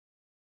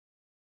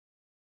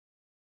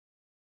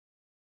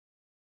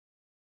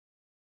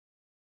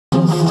So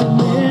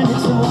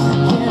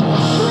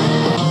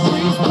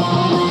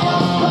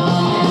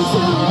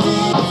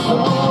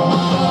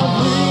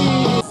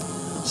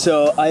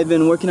I've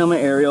been working on my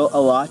aerial a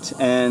lot,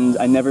 and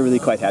I'm never really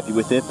quite happy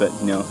with it, but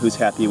you know, who's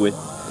happy with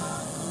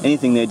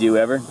anything they do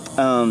ever?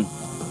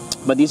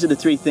 But these are the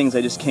 3 things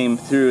I just came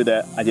through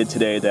that I did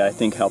today that I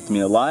think helped me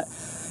a lot,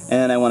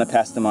 and I want to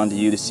pass them on to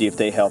you to see if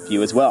they help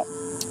you as well.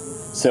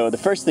 So the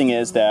first thing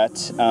is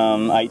that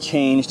I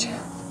changed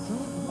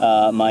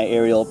my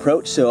aerial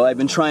approach. So I've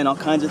been trying all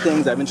kinds of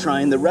things. I've been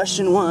trying the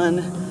Russian one,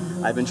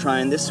 I've been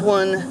trying this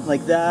one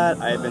like that,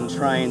 I've been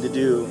trying to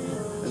do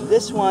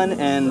this one,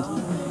 and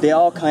they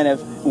all kind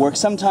of work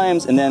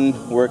sometimes and then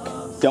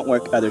don't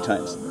work other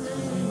times.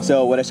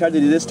 So what I started to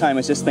do this time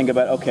is just think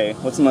about, okay,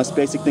 what's the most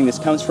basic thing this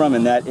comes from,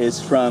 and that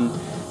is from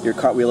your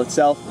cartwheel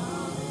itself.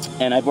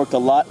 And I've worked a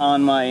lot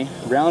on my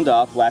round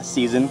off last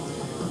season,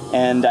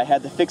 and I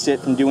had to fix it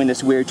from doing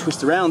this weird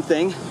twist around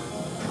thing,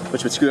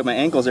 which would screw up my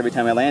ankles every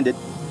time I landed,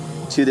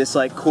 to this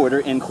like quarter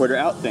in, quarter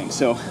out thing.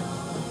 So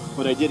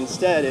what I did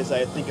instead is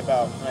I think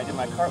about when I did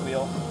my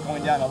cartwheel,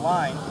 going down a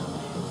line,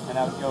 and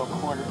I would go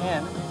quarter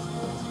in,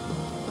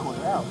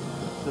 quarter out.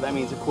 So that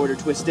means a quarter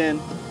twist in,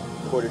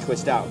 quarter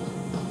twist out.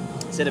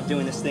 Instead of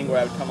doing this thing where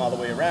I would come all the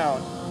way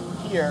around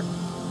here,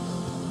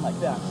 like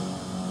that.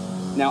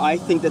 Now I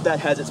think that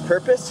that has its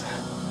purpose,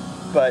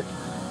 but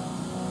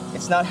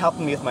it's not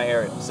helping me with my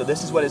aerial. So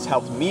this is what has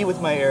helped me with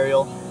my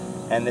aerial,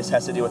 and this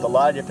has to do with a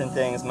lot of different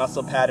things: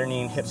 muscle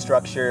patterning, hip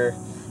structure,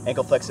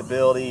 ankle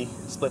flexibility,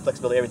 split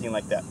flexibility, everything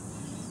like that.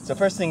 So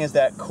first thing is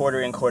that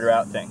quarter in, quarter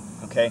out thing,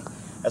 okay?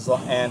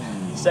 And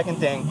the second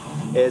thing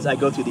is I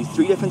go through these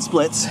 3 different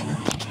splits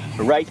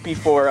right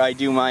before I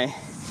do my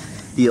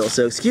deal.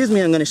 So excuse me,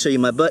 I'm going to show you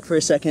my butt for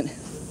a second.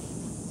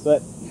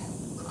 But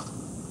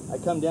I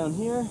come down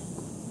here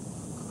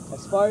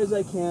as far as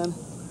I can,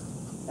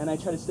 and I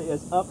try to stay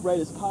as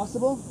upright as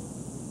possible.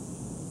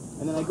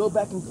 And then I go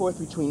back and forth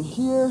between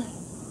here,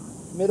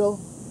 middle,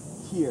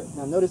 here.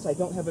 Now notice I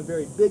don't have a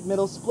very big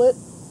middle split.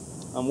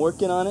 I'm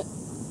working on it.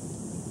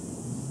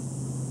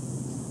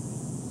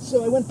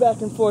 So I went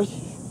back and forth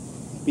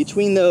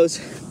between those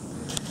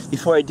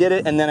before I did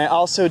it, and then I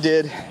also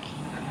did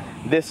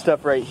this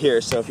stuff right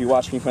here. So if you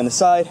watch me from the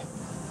side,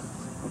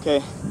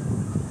 okay,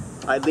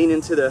 I lean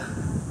into the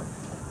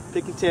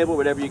picnic table,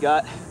 whatever you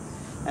got,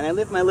 and I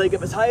lift my leg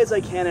up as high as I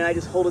can, and I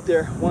just hold it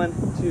there, 1,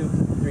 2,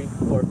 3,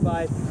 4,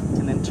 5,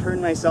 and then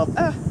turn myself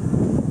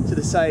to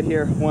the side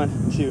here,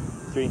 1, 2,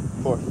 3,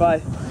 4,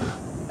 5.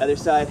 Other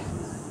side,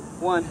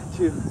 1,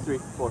 2, 3,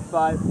 4,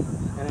 5,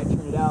 and I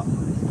turn it out,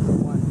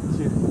 1,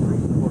 2, 3,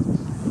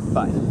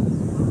 4, 5.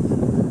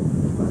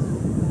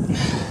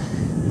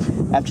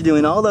 After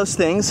doing all those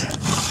things,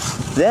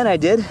 then I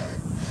did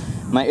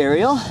my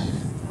aerial,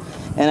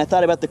 and I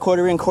thought about the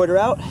quarter in, quarter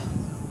out,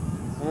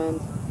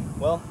 and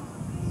well,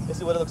 this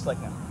is what it looks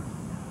like now.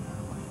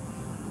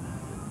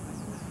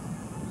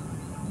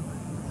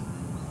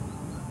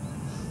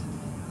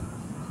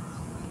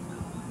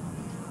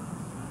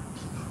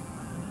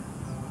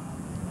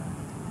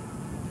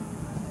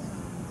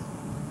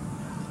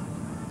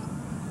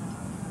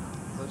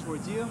 Go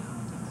towards you.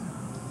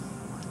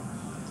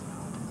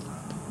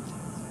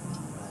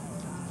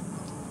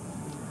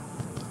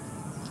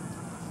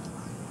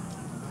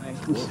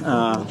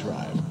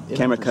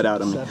 Camera cut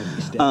out on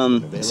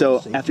me.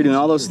 So after doing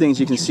all those things,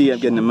 you can see I'm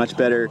getting a much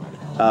better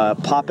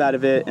pop out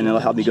of it, and it'll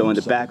help me go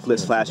into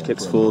backflips, flash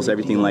kicks, fulls,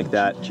 everything like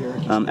that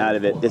out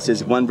of it. This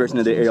is one version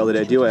of the aerial that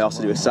I do. I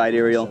also do a side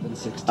aerial,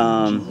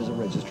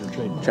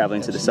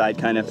 traveling to the side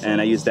kind of, and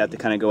I use that to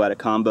kind of go out of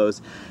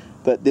combos.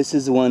 But this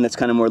is the one that's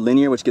kind of more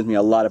linear, which gives me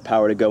a lot of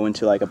power to go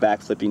into like a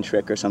backflipping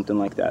trick or something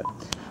like that.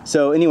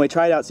 So anyway,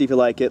 try it out, see if you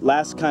like it.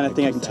 Last kind of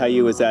thing I can tell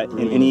you is that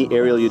in any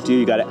aerial you do,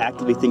 you got to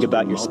actively think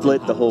about your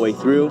split the whole way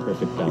through.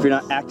 If you're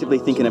not actively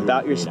thinking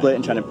about your split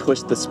and trying to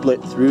push the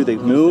split through the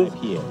move,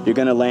 you're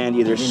going to land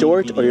either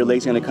short or your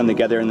legs are going to come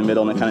together in the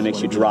middle, and it kind of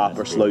makes you drop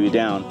or slow you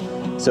down.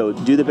 So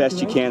do the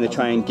best you can to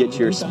try and get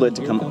your split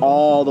to come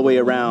all the way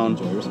around,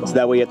 so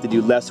that way you have to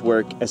do less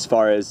work as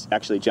far as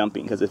actually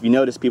jumping. Because if you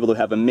notice, people who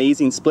have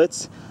amazing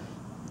splits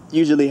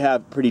usually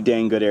have pretty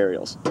dang good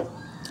aerials.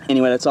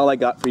 Anyway, that's all I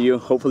got for you.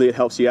 Hopefully it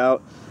helps you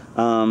out.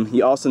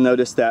 You also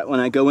notice that when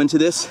I go into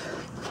this,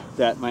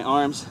 that my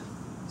arms,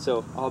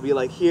 so I'll be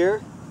like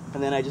here,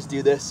 and then I just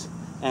do this,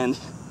 and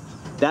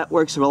that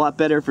works a lot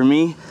better for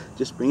me,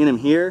 just bringing them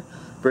here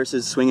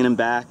versus swinging them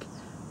back,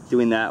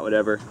 doing that,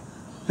 whatever.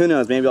 Who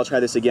knows, maybe I'll try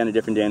this again a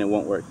different day and it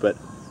won't work, but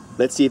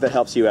let's see if it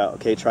helps you out,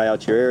 okay? Try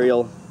out your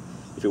aerial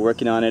if you're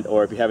working on it,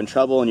 or if you're having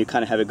trouble and you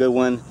kind of have a good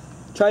one,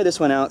 try this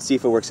one out, see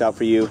if it works out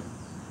for you,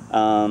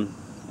 and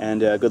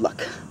good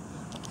luck.